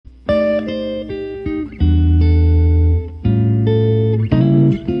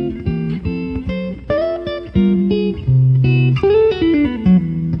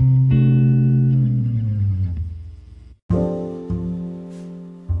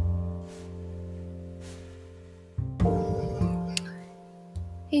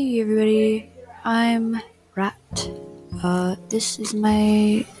everybody. I'm Rat. This is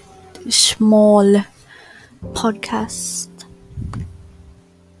my small podcast.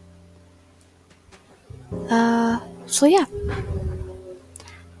 So yeah,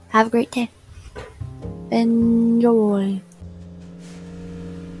 have a great day. Enjoy.